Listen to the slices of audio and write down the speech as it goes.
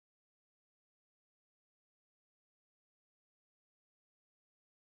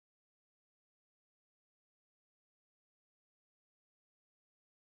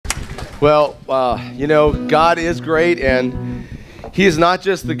Well, God is great, and He is not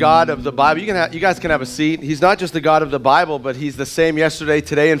just the God of the Bible. You guys can have a seat. He's not just the God of the Bible, but He's the same yesterday,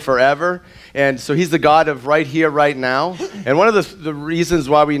 today, and forever. And so He's the God of right here, right now. And one of the reasons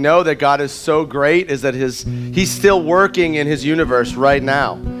why we know that God is so great is that He's still working in His universe right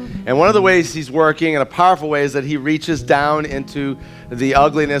now. And one of the ways He's working in a powerful way is that He reaches down into the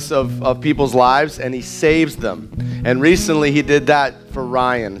ugliness of people's lives and He saves them. And recently He did that for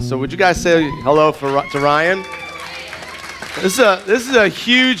Ryan. So would you guys say hello to Ryan? This is a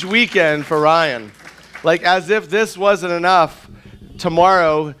huge weekend for Ryan. Like, as if this wasn't enough,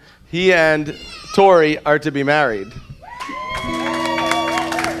 tomorrow he and Tori are to be married.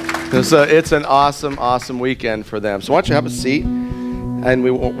 So it's an awesome, awesome weekend for them. So why don't you have a seat? And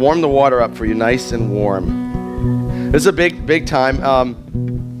we warm the water up for you nice and warm. This is a big time.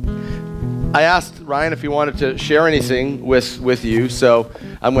 I asked Ryan if he wanted to share anything with you, so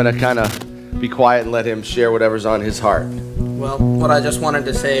I'm going to kind of be quiet and let him share whatever's on his heart. Well, what I just wanted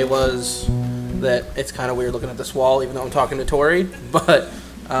to say was that it's kind of weird looking at this wall, even though I'm talking to Tori, but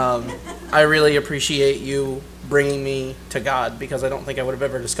I really appreciate you bringing me to God, because I don't think I would have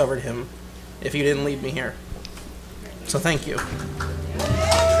ever discovered Him if you didn't lead me here. So thank you.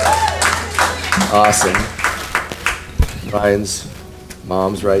 Awesome. Ryan's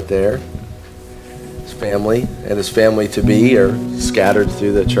mom's right there. His family and his family-to-be are scattered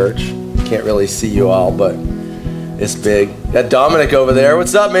through the church. Can't really see you all, but it's big. Got Dominic over there.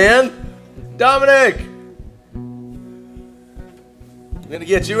 What's up, man? Dominic! I'm going to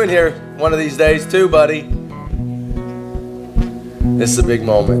get you in here one of these days too, buddy. This is a big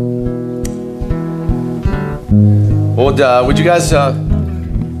moment. Well, would you guys,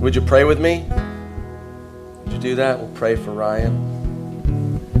 would you pray with me? Would you do that? We'll pray for Ryan.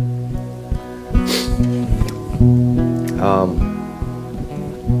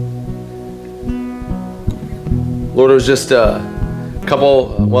 Lord, it was just a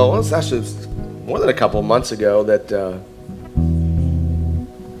couple, well, it was actually more than a couple months ago that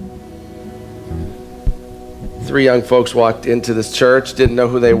three young folks walked into this church, didn't know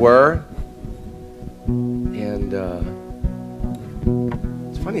who they were. And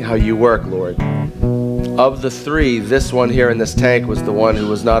it's funny how you work, Lord. Of the three, this one here in this tank was the one who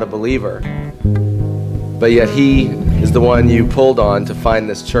was not a believer. But yet he is the one you pulled on to find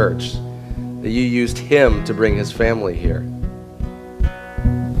this church. That you used him to bring his family here.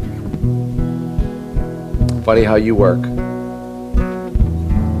 Funny how you work.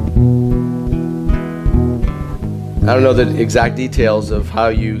 I don't know the exact details of how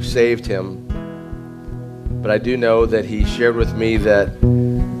you saved him, but I do know that he shared with me that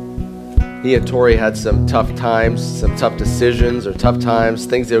he and Tori had some tough times, some tough decisions or tough times,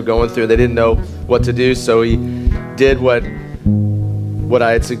 things they were going through. They didn't know what to do, so he did what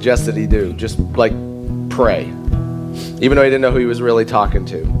I had suggested he do, just like pray, even though he didn't know who he was really talking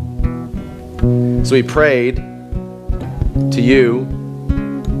to. So he prayed to you,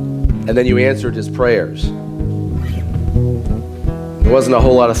 and then you answered his prayers. There wasn't a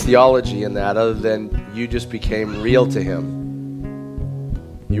whole lot of theology in that, other than you just became real to him.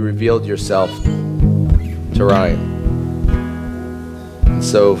 You revealed yourself to Ryan. And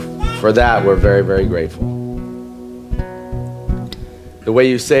so for that, we're very, very grateful. The way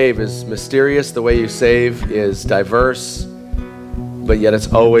you save is mysterious. The way you save is diverse, but yet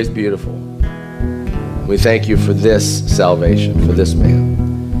it's always beautiful. We thank you for this salvation, for this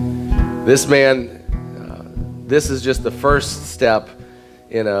man. This man, this is just the first step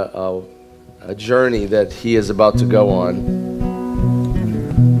in a journey that he is about to go on.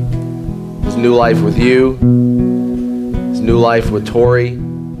 His new life with you, his new life with Tori.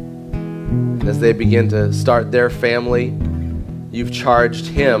 And as they begin to start their family, you've charged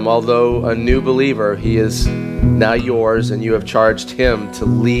him, although a new believer, he is now yours, and you have charged him to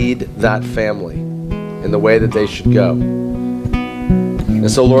lead that family in the way that they should go.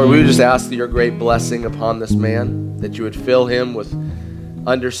 And so, Lord, we would just ask that your great blessing upon this man, that you would fill him with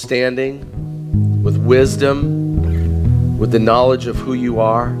understanding, with wisdom, with the knowledge of who you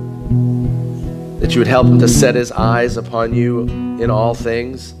are, that you would help him to set his eyes upon you in all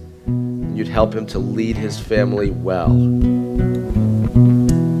things, and you'd help him to lead his family well.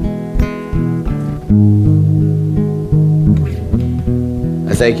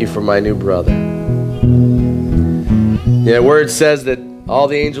 I thank you for my new brother. Yeah, the word says that all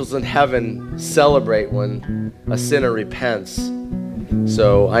the angels in heaven celebrate when a sinner repents.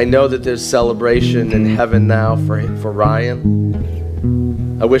 So I know that there's celebration in heaven now for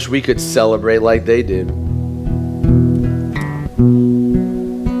Ryan. I wish we could celebrate like they did.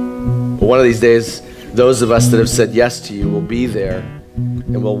 But one of these days, those of us that have said yes to you will be there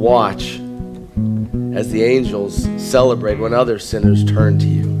and we'll watch as the angels celebrate when other sinners turn to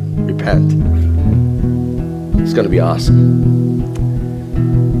you, repent. It's going to be awesome.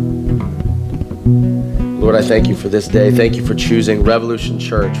 Lord, I thank you for this day. Thank you for choosing Revolution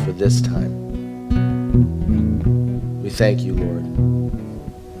Church for this time. We thank you, Lord.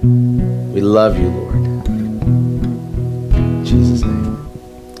 We love you, Lord. In Jesus' name.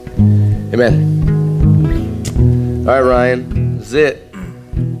 Amen. All right, Ryan. This is it.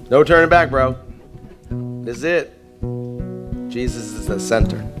 No turning back, bro. This is it. Jesus is the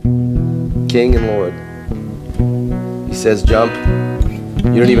center. King and Lord. He says jump.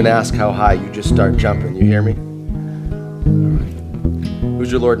 You don't even ask how high. You just start jumping. You hear me? All right.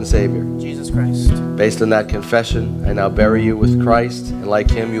 Who's your Lord and Savior? Jesus Christ. Based on that confession, I now bury you with Christ, and like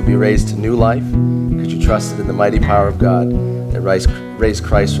him, you'll be raised to new life because you trusted in the mighty power of God that raised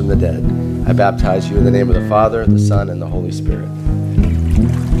Christ from the dead. I baptize you in the name of the Father, the Son, and the Holy Spirit.